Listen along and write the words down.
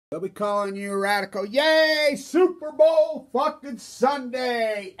They'll be calling you radical. Yay! Super Bowl fucking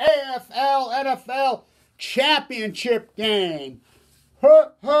Sunday. AFL, NFL championship game.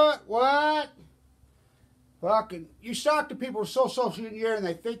 What? Fucking, you talk to people so social in year and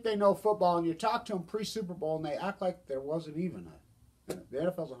they think they know football, and you talk to them pre-Super Bowl and they act like there wasn't even a. The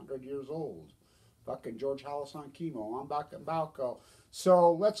NFL's 100 years old. Fucking George Hollis on chemo. I'm back in Balco.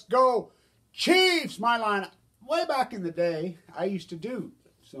 So let's go. Chiefs, my line. Way back in the day, I used to do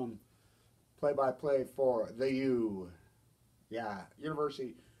some play-by-play for the U. Yeah,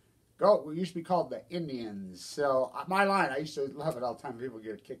 University. Go. We used to be called the Indians. So my line, I used to love it all the time. People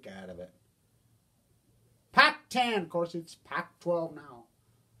get a kick out of it. Pac-10. Of course, it's Pac-12 now.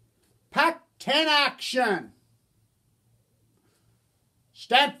 Pac-10 action.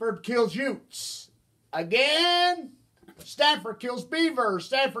 Stanford kills Utes. Again. Stanford kills beavers.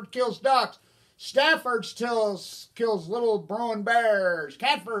 Stanford kills ducks. Stanford kills little Bruin bears.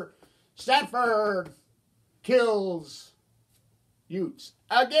 Stanford kills Utes.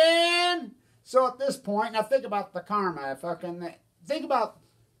 Again. So at this point, now think about the karma. Think about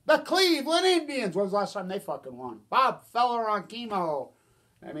the Cleveland Indians. When was the last time they fucking won? Bob Feller on chemo.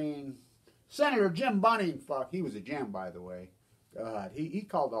 I mean, Senator Jim Bunning, he was a gem, by the way. God, he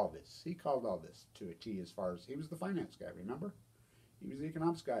called all this. He called all this to a T as far as, he was the finance guy, remember? He was the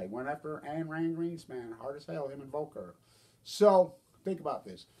economics guy. He went after Ayn Rand Greenspan, hard as hell, him and Volcker. So, think about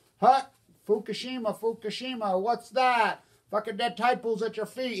this. Fukushima, what's that? Fucking dead tide pools at your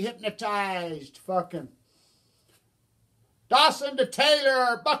feet, hypnotized, fucking. Dawson to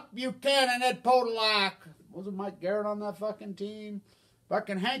Taylor, Buck Buchanan, Ed Podolak. Wasn't Mike Garrett on that fucking team?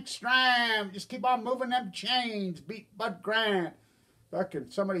 Fucking Hank Stram, just keep on moving them chains, beat Bud Grant. Fucking,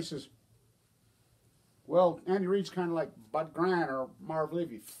 somebody says, well, Andy Reid's kind of like Bud Grant or Marv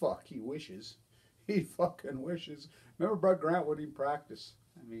Levy. Fuck, he wishes. He fucking wishes. Remember Bud Grant wouldn't even practice.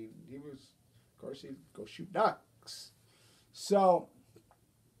 I mean, he was, of course, he'd go shoot ducks. So,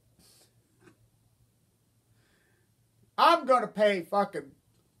 I'm going to pay fucking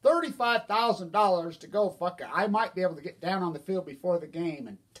 $35,000 to go fucking, I might be able to get down on the field before the game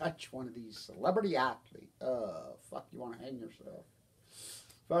and touch one of these celebrity athletes. Fuck, you want to hang yourself.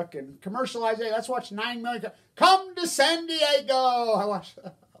 Fucking commercialize it. Let's watch 9 million. Come to San Diego. I watched.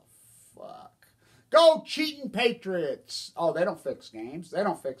 Oh, fuck. Go cheating Patriots. Oh, they don't fix games.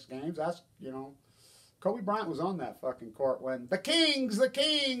 That's, Kobe Bryant was on that fucking court when the Kings,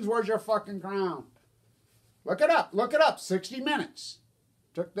 where's your fucking crown? Look it up. 60 minutes.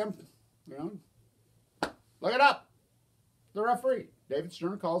 Took them, look it up. The referee, David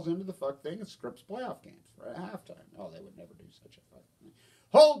Stern, calls into the fuck thing and scripts playoff games for a halftime. Oh, they would never do such a fucking thing.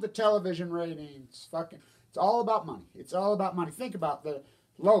 Hold the television ratings. Fucking, it's all about money. It's all about money. Think about the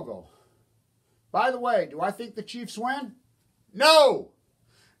logo. By the way, do I think the Chiefs win? No.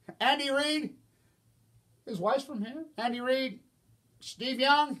 Andy Reid, his wife's from here. Andy Reid, Steve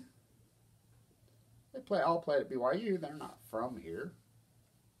Young, they all play at BYU. They're not from here.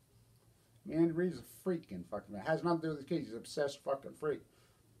 Andy Reid's a freaking fucking, it has nothing to do with the kids. He's an obsessed fucking freak.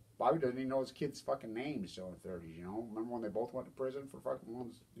 Bobby doesn't even know his kid's fucking name still in the 30s, Remember when they both went to prison for fucking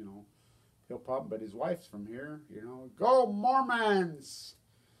ones, pill pop, but his wife's from here, Go Mormons!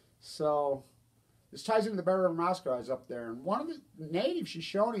 So, this ties into the Bear River Masquerades up there. And one of the natives,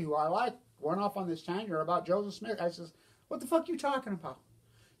 Shoshone, who I like, went off on this tangent about Joseph Smith. I says, what the fuck you talking about?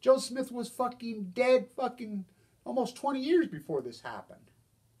 Joseph Smith was fucking dead fucking almost 20 years before this happened.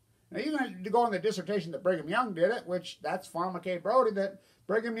 Now, you're going to go on the dissertation that Brigham Young did it, which that's Farmer K. Brody, that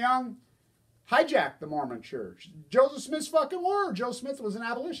Brigham Young hijacked the Mormon church. Joseph Smith's fucking word. Joe Smith was an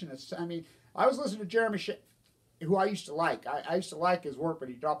abolitionist. I mean, I was listening to Jeremy who I used to like. I used to like his work, but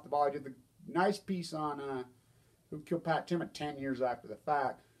he dropped the ball. He did the nice piece on Who Killed Pat Tillman 10 years after the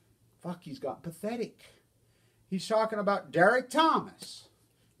fact. Fuck, he's got pathetic. He's talking about Derek Thomas.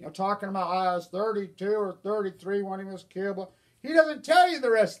 Talking about I was 32 or 33 when he was killed. But he doesn't tell you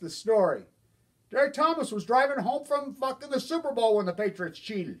the rest of the story. Derek Thomas was driving home from fucking the Super Bowl when the Patriots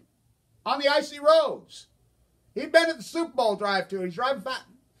cheated. On the icy roads. He'd been at the Super Bowl drive too. He's driving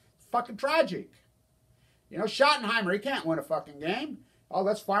fucking tragic. Schottenheimer, he can't win a fucking game. Oh,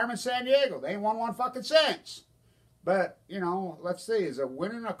 that's Fireman San Diego. They ain't won one fucking since. But, let's see. Is it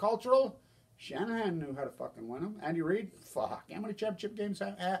winning a cultural? Shanahan knew how to fucking win them. Andy Reid, fuck. How many championship games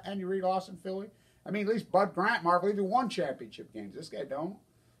have Andy Reid lost in Philly? I mean, at least Bud Grant, Marv Levy won championship games. This guy don't.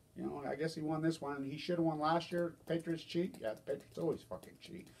 I guess he won this one, and he should have won last year. Patriots cheat? Yeah, the Patriots always fucking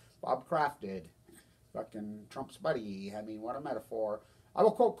cheat. Bob Kraft did. Fucking Trump's buddy. I mean, what a metaphor. I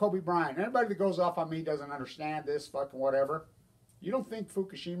will quote Kobe Bryant. Anybody that goes off on me doesn't understand this fucking whatever. You don't think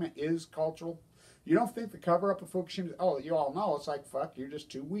Fukushima is cultural? You don't think the cover-up of Fukushima, oh, you all know, it's like, fuck, you're just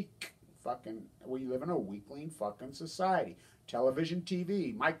too weak. Fucking, we live in a weakling fucking society. Television,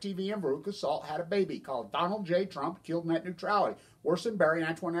 TV. Mike TV and Veruca Salt had a baby called Donald J. Trump, killed net neutrality. Worse than Barry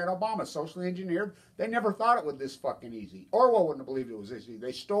Antoinette Obama, socially engineered. They never thought it was this fucking easy. Orwell wouldn't have believed it was this easy.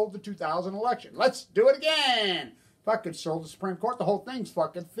 They stole the 2000 election. Let's do it again. Fucking stole the Supreme Court. The whole thing's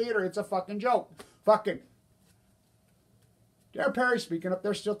fucking theater. It's a fucking joke. Fucking Derek Perry speaking up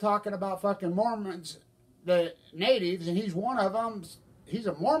there, still talking about fucking Mormons, the natives, and he's one of them. He's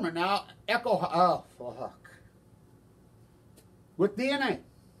a Mormon now. Oh, fuck. With DNA.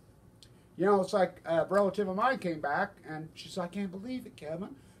 You know, it's like a relative of mine came back, and she's like, I can't believe it,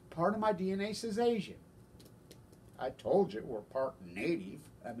 Kevin. Part of my DNA says Asian. I told you we're part native.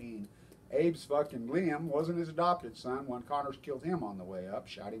 I mean, Abe's fucking Liam wasn't his adopted son when Connors killed him on the way up,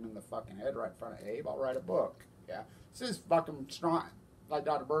 shot him in the fucking head right in front of Abe. I'll write a book. Yeah. This is fucking strong. Like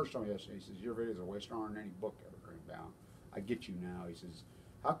Dr. Bird told me yesterday, he says, your videos are way stronger than any book ever written down. I get you now. He says,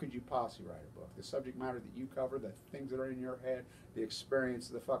 how could you possibly write a book? The subject matter that you cover, the things that are in your head, the experience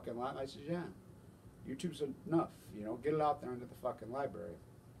of the fucking life. I says, yeah, YouTube's enough. You know, get it out there into the fucking library.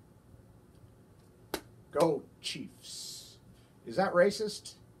 Go Chiefs. Is that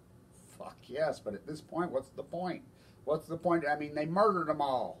racist? Fuck yes, but at this point, what's the point? What's the point? I mean, they murdered them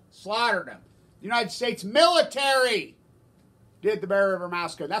all, slaughtered them. The United States military did the Bear River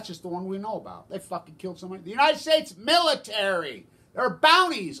Massacre. That's just the one we know about. They fucking killed somebody. The United States military. There are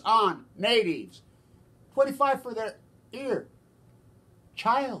bounties on natives. 25 for their ear.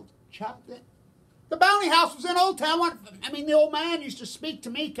 Child. The bounty house was in Old Town. I mean, the old man used to speak to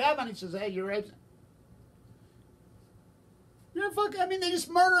me, Kevin. He says, hey, you're racist. You know, fuck, I mean, they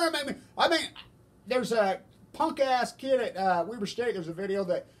just murder him. I mean, there's a punk-ass kid at Weber State. There's a video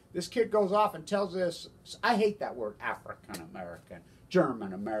that this kid goes off and tells this, I hate that word, African-American,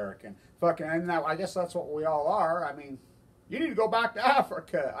 German-American, fucking, and now I guess that's what we all are. I mean, you need to go back to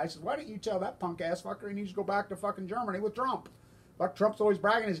Africa. I said, why don't you tell that punk-ass fucker he needs to go back to fucking Germany with Trump? Fuck, Trump's always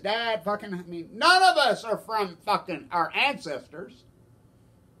bragging his dad, fucking, I mean, none of us are from fucking our ancestors.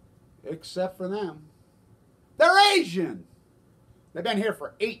 Except for them. They're Asian. They've been here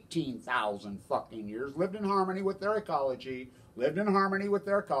for 18,000 fucking years, lived in harmony with their ecology,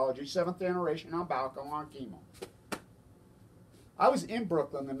 seventh generation on Balco on chemo. I was in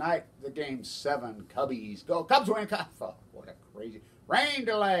Brooklyn the night the game 7, Cubbies go. Cubs win. Fuck, what a crazy rain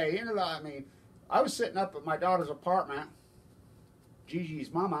delay. I mean, I was sitting up at my daughter's apartment,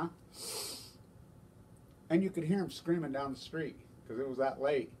 Gigi's mama, and you could hear him screaming down the street because it was that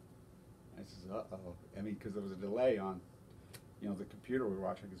late. I said, uh-oh. I mean, because there was a delay on, you know, the computer we were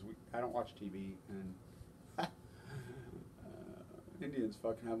watching, because I don't watch TV, and Indians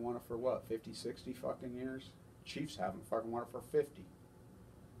fucking haven't won it for what, 50, 60 fucking years? Chiefs haven't fucking won it for 50.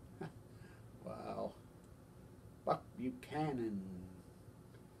 Wow. Buck Buchanan.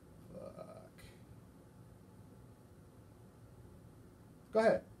 Fuck. Go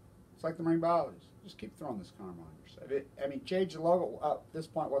ahead. It's like the marine biologists. Just keep throwing this karma on yourself. I mean, change the logo. At this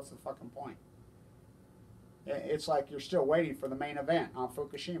point, what's the fucking point? It's like you're still waiting for the main event on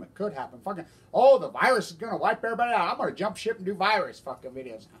Fukushima. It could happen. Fucking, oh, the virus is going to wipe everybody out. I'm going to jump ship and do virus fucking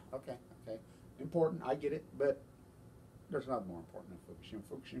videos. Okay. Important, I get it, but there's nothing more important than Fukushima.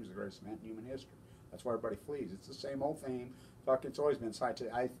 Fukushima's the greatest event in human history. That's why everybody flees. It's the same old thing. Fuck, it's always been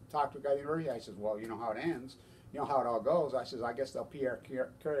scientific. I talked to a guy at the university. I says, well, you know how it ends. You know how it all goes. I says, I guess they'll Pierre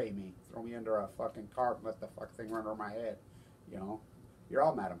Curie me. Throw me under a fucking cart and let the fuck thing run over my head. You know? You're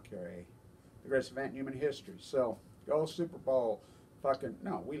all Madame Curie. The greatest event in human history. So, go Super Bowl. Fucking,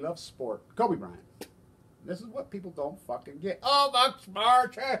 no, we love sport. Kobe Bryant. This is what people don't fucking get. Oh, fuck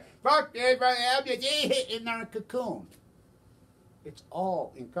smart. Fuck in their cocoon. It's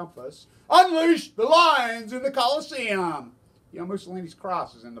all encompassed. Unleash the lions in the Colosseum. You know, Mussolini's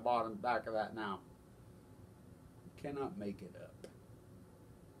cross is in the bottom back of that now. You cannot make it up.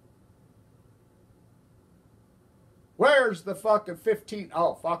 Where's the fucking fucking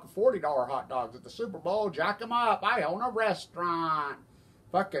 $40 hot dogs at the Super Bowl? Jack them up. I own a restaurant.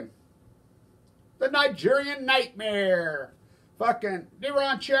 Fucking the Nigerian Nightmare. Fucking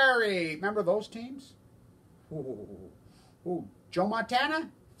Deron Cherry. Remember those teams? Ooh. Joe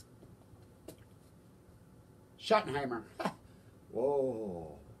Montana? Schottenheimer.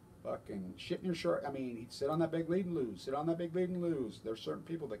 Whoa. Fucking shit in your shirt. I mean, he'd sit on that big lead and lose. There's certain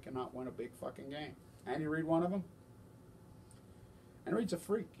people that cannot win a big fucking game. Andy Reid, one of them? And Reid's a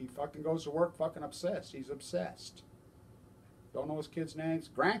freak. He fucking goes to work fucking obsessed. He's obsessed. Don't know his kids' names.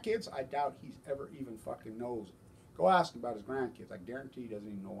 Grandkids, I doubt he's ever even fucking knows. Go ask him about his grandkids. I guarantee he doesn't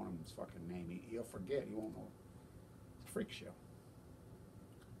even know one of them's fucking name. He'll forget. He won't know. It's a freak show.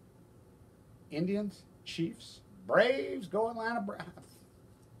 Indians, chiefs, braves, go Atlanta Braves.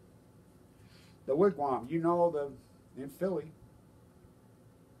 The wigwam, you know, in Philly,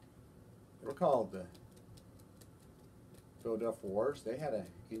 they were called the Philadelphia Wars. They had an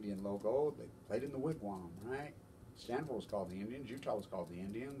Indian logo. They played in the wigwam, right? Stanford was called the Indians. Utah was called the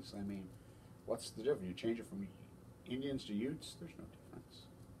Indians. I mean, what's the difference? You change it from Indians to Utes? There's no difference.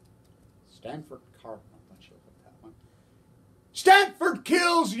 Stanford Cardinal. Let's look at that one. Stanford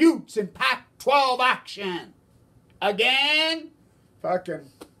kills Utes in Pac-12 action. Again? Fucking,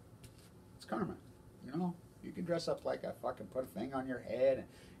 it's karma. You know? You can dress up like a fucking put a thing on your head and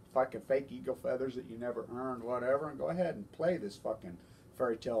fucking fake eagle feathers that you never earned, whatever, and go ahead and play this fucking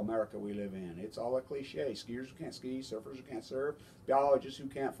fairy tale America we live in. It's all a cliche. Skiers who can't ski, surfers who can't surf, biologists who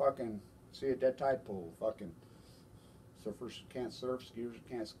can't fucking see a dead tide pool, fucking surfers who can't surf, skiers who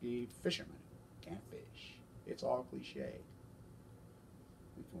can't ski, fishermen who can't fish. It's all cliche.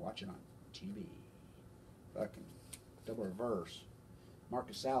 You can watch it on TV. Fucking double reverse.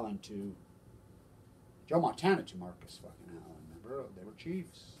 Marcus Allen to Joe Montana to Marcus fucking Allen. Remember? They were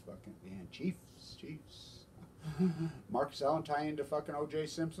chiefs. Fucking, man, chiefs. Marcus Allen tie into fucking O.J.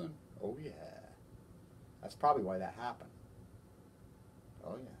 Simpson? Oh, yeah. That's probably why that happened.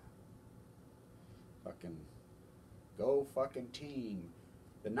 Oh, yeah. Fucking, go fucking team.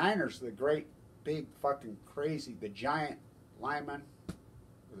 The Niners, the great, big, fucking crazy, the giant lineman,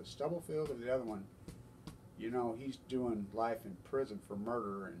 was it Stubblefield or the other one? You know, he's doing life in prison for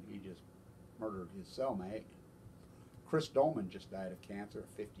murder, and he just murdered his cellmate. Chris Dolman just died of cancer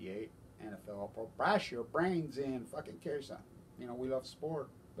at 58. NFL Pro. Brash your brains in. Fucking carry something. You know, we love sport,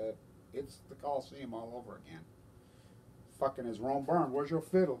 but it's the Coliseum all over again. Fucking as Rome Byrne, where's your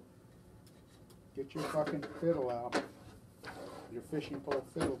fiddle? Get your fucking fiddle out. Your fishing pole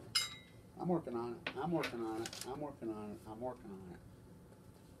fiddle. I'm working on it. I'm working on it. I'm working on it. I'm working on it.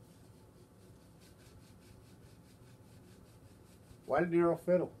 Why did Nero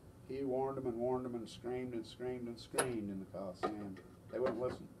fiddle? He warned them and warned them and screamed and screamed and screamed in the Coliseum. They wouldn't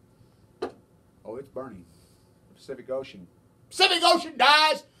listen. Oh, it's burning. The Pacific Ocean. Pacific Ocean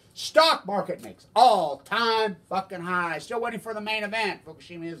dies. Stock market makes all-time fucking high. Still waiting for the main event.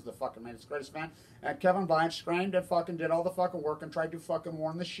 Fukushima is the fucking main. It's the greatest event. And Kevin Blanch screamed and fucking did all the fucking work and tried to fucking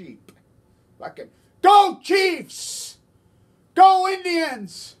warn the sheep. Fucking, go Chiefs! Go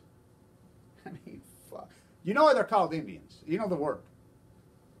Indians! I mean, fuck. You know why they're called Indians. You know the word.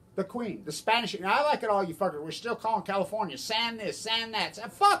 The Queen, the Spanish. Now, I like it all, you fuckers. We're still calling California San this, San that.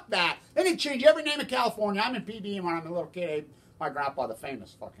 Fuck that. They didn't change every name of California. I'm in Ph.D. when I'm a little kid. My grandpa, the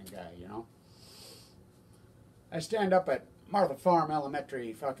famous fucking guy, you know. I stand up at Martha Farm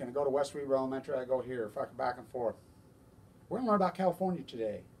Elementary, fucking go to West Weaver Elementary. I go here, fucking back and forth. We're going to learn about California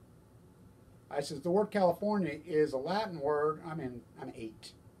today. I says, the word California is a Latin word. I'm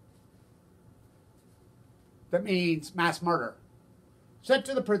 8. That means mass murder. Sent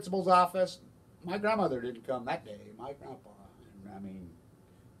to the principal's office. My grandmother didn't come that day. My grandpa. And, I mean,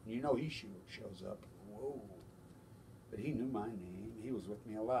 you know he shows up. Whoa. But he knew my name. He was with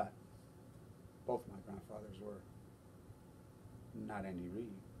me a lot. Both my grandfathers were. Not Andy Reid.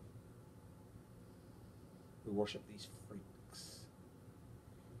 We worship these freaks.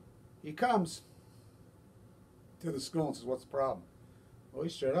 He comes to the school and says, what's the problem? Well, he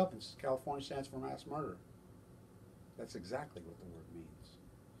stood up and says, California stands for mass murder. That's exactly what the word means.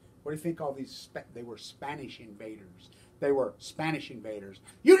 What do you think all these, they were Spanish invaders. They were Spanish invaders.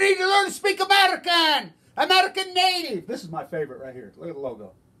 You need to learn to speak American! American native! This is my favorite right here. Look at the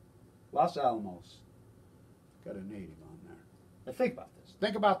logo. Los Alamos. Got a native on there. Now think about this.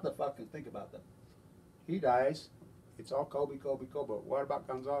 Think about the, he dies. It's all Kobe. What about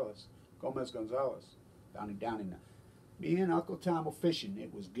Gonzalez? Gomez Gonzalez. Down in the, me and Uncle Tom were fishing.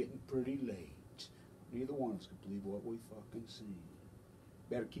 It was getting pretty late. Neither one of us could believe what we fucking seen.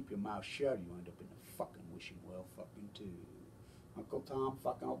 Better keep your mouth shut or you end up in the fucking wishing well fucking too. Uncle Tom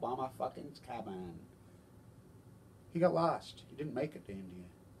fucking Obama fucking cabin. He got lost. He didn't make it to India.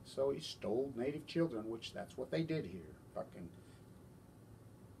 So he stole native children, which that's what they did here. Fucking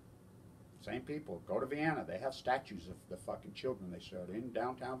same people. Go to Vienna. They have statues of the fucking children they showed in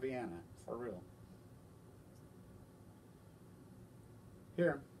downtown Vienna. For real.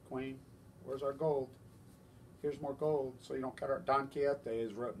 Here, Queen. Where's our gold? Here's more gold, so you don't cut our... Don Quixote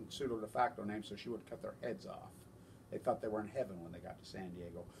is written pseudo de facto name, so she would cut their heads off. They thought they were in heaven when they got to San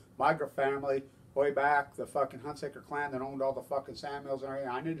Diego. Migra family, way back, the fucking Hunsaker clan that owned all the fucking sand mills and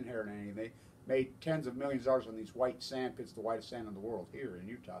everything. I didn't inherit anything. They made tens of millions of dollars on these white sand pits, the whitest sand in the world, here in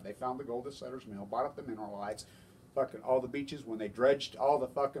Utah. They found the gold at Sutter's Mill, bought up the mineral rights, fucking all the beaches. When they dredged all the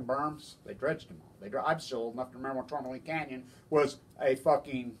fucking berms, they dredged them all. I'm still old enough to remember when Tourmaline Canyon was a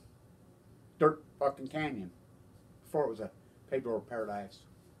fucking dirt fucking canyon. Before it was a paved road paradise.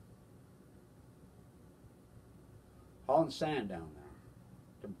 Hauling sand down there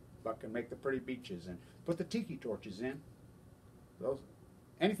to fucking make the pretty beaches and put the tiki torches in. Those,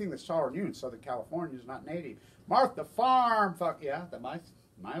 anything that's taller than you in Southern California is not native. Martha Farm, fuck yeah, my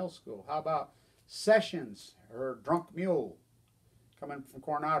old school. How about Sessions, her drunk mule, coming from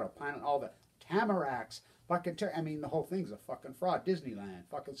Coronado, planting all the tamaracks. Fucking, I mean, the whole thing's a fucking fraud. Disneyland,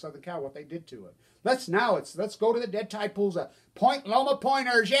 fucking Southern Cal, what they did to it. Let's go to the dead tide pools. Point Loma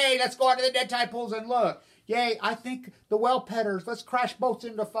Pointers, yay! Let's go out to the dead tide pools and look. Yay, I think the well petters, let's crash boats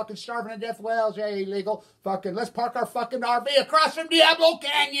into fucking starving to death wells. Yay, illegal. Fucking, let's park our fucking RV across from Diablo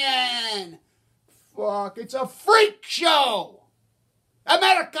Canyon. Fuck, it's a freak show.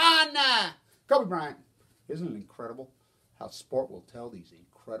 Americana. Kobe Bryant. Isn't it incredible how sport will tell these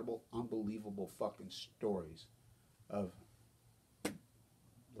incredible, unbelievable fucking stories of the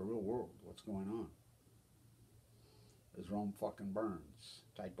real world, what's going on? As Rome fucking burns.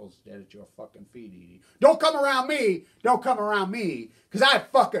 Typo's dead at your fucking feet, Edie. Don't come around me. Don't come around me. Because I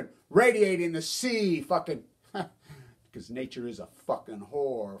fucking radiate in the sea. Fucking. Because nature is a fucking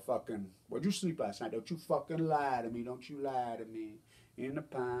whore. Fucking. Where'd you sleep last night? Don't you fucking lie to me. Don't you lie to me. In the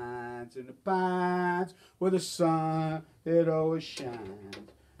pines, where the sun, it always shines.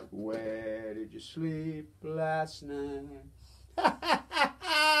 Where did you sleep last night?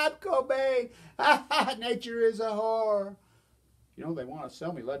 Cobain. Nature is a whore. You know, they want to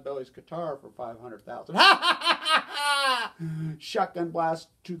sell me Leadbelly's guitar for $500,000. Shotgun blast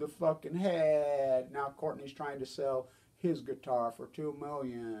to the fucking head. Now Courtney's trying to sell his guitar for $2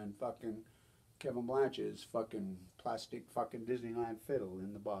 million. Fucking Kevin Blanch's fucking plastic fucking Disneyland fiddle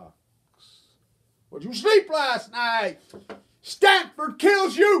in the box. Where'd you sleep last night? Stanford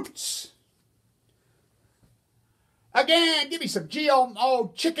kills Utes. Again, give me some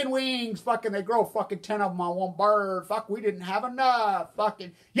GMO chicken wings. Fucking, they grow fucking 10 of them on one bird. Fuck, we didn't have enough.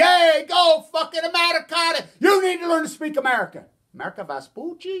 Fucking, yay, go fucking Americana. You need to learn to speak American. America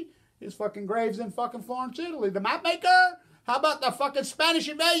Vespucci? His fucking grave's in fucking Florence, Italy. The map maker? How about the fucking Spanish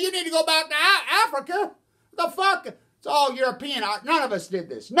invasion? You need to go back to Africa. The fuck? It's all European. None of us did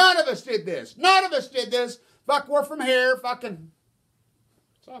this. None of us did this. None of us did this. Fuck, we're from here. Fucking.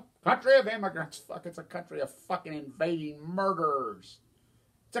 It's a country of immigrants. Fuck, it's a country of fucking invading murderers.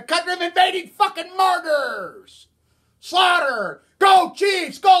 It's a country of invading fucking murderers. Slaughter. Go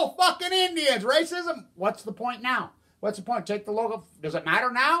Chiefs. Go fucking Indians. Racism. What's the point now? What's the point? Take the logo. Does it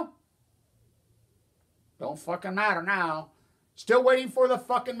matter now? Don't fucking matter now. Still waiting for the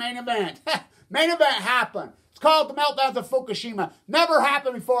fucking main event. Main event happened. It's called the meltdowns of Fukushima. Never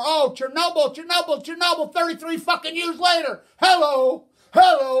happened before. Oh, Chernobyl, 33 fucking years later. Hello,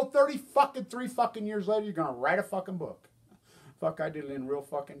 3 fucking years later, you're gonna write a fucking book. Fuck, I did it in real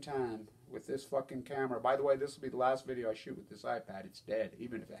fucking time with this fucking camera. By the way, this will be the last video I shoot with this iPad. It's dead,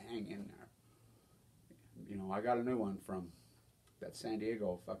 even if it hang in there. You know, I got a new one from that San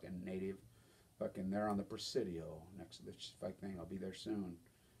Diego fucking native. Fucking there on the Presidio next to this fucking thing. I'll be there soon,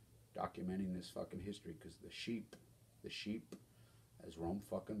 documenting this fucking history because the sheep, as Rome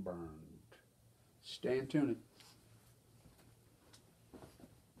fucking burned. Stay in tune.